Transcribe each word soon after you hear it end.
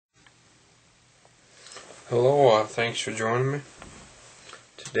Hello, thanks for joining me.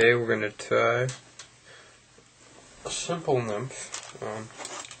 Today we're going to tie a simple nymph.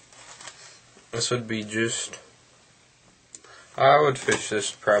 This would be I would fish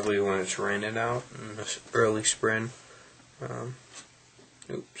this probably when it's raining out in this early spring.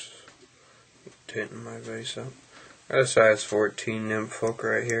 Oops, hitting my vase up. Got a size 14 nymph hook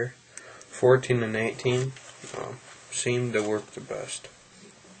right here. 14 and 18 seem to work the best.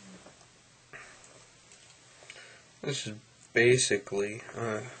 This is basically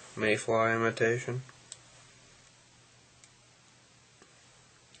a mayfly imitation.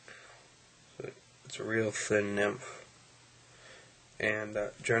 It's a real thin nymph. And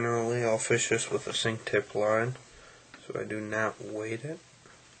generally I'll fish this with a sink tip line, so I do not weight it.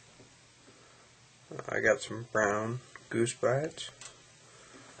 I got some brown goose biots.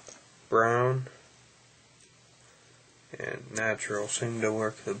 Brown and natural seem to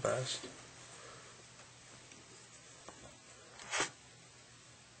work the best.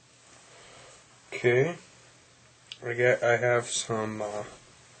 Okay, I have some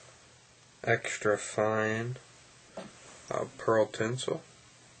extra fine pearl tinsel.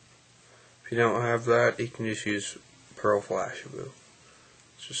 If you don't have that, you can just use pearl flashaboo.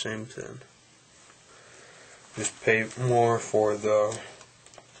 It's the same thing. Just pay more for the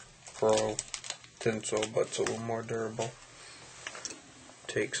pearl tinsel, but it's a little more durable.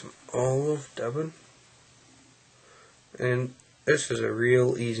 Take some olive dubbin, and this is a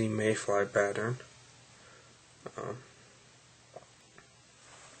real easy mayfly pattern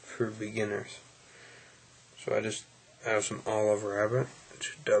for beginners. So I just have some olive rabbit.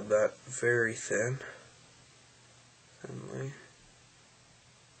 Just dub that very thinly.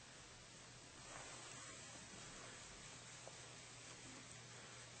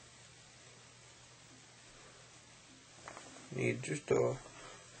 Need just a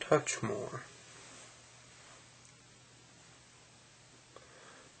touch more.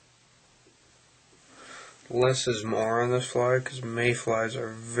 Less is more on this fly because mayflies are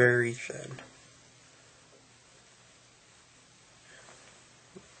very thin.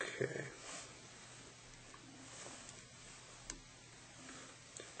 Okay.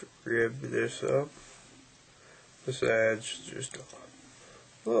 Rib this up. This adds just a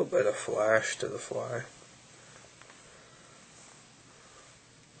little bit of flash to the fly.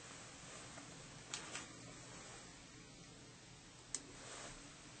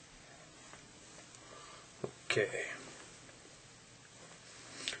 Okay.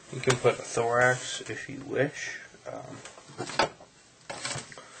 You can put a thorax if you wish. So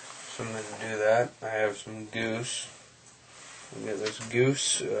I'm going to do that. I have some goose. I'll get this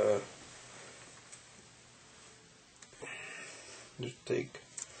goose. Just take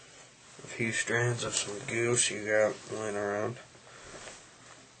a few strands of some goose you got laying around.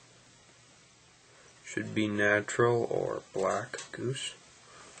 Should be natural or black goose.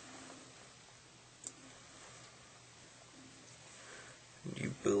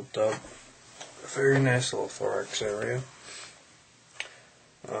 You built up a very nice little thorax area.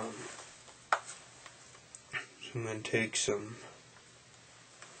 So I'm going to take some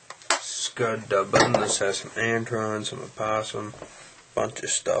scud dubbin. This has some antron, some opossum, bunch of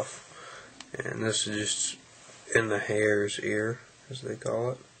stuff. And this is just in the hare's ear, as they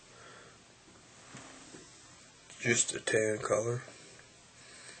call it. Just a tan color.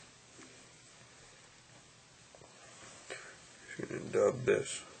 And dub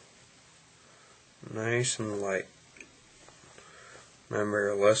this nice and light.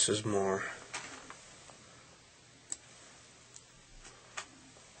 Remember, less is more.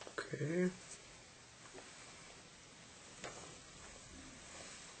 Okay.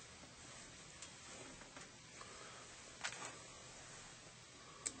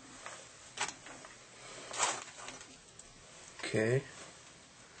 Okay.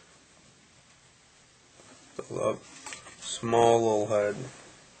 Fill up. Small little head.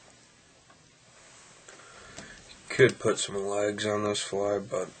 You could put some legs on this fly,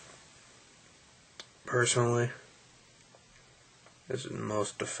 but personally, this is the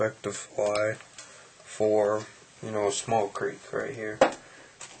most effective fly for, a small creek right here.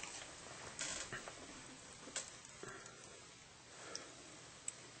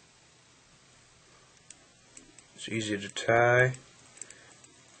 It's easy to tie,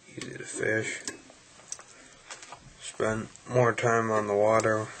 easy to fish. Spend more time on the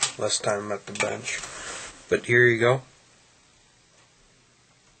water, less time at the bench. But here you go.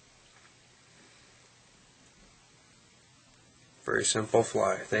 Very simple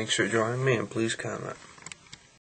fly. Thanks for joining me, and please comment.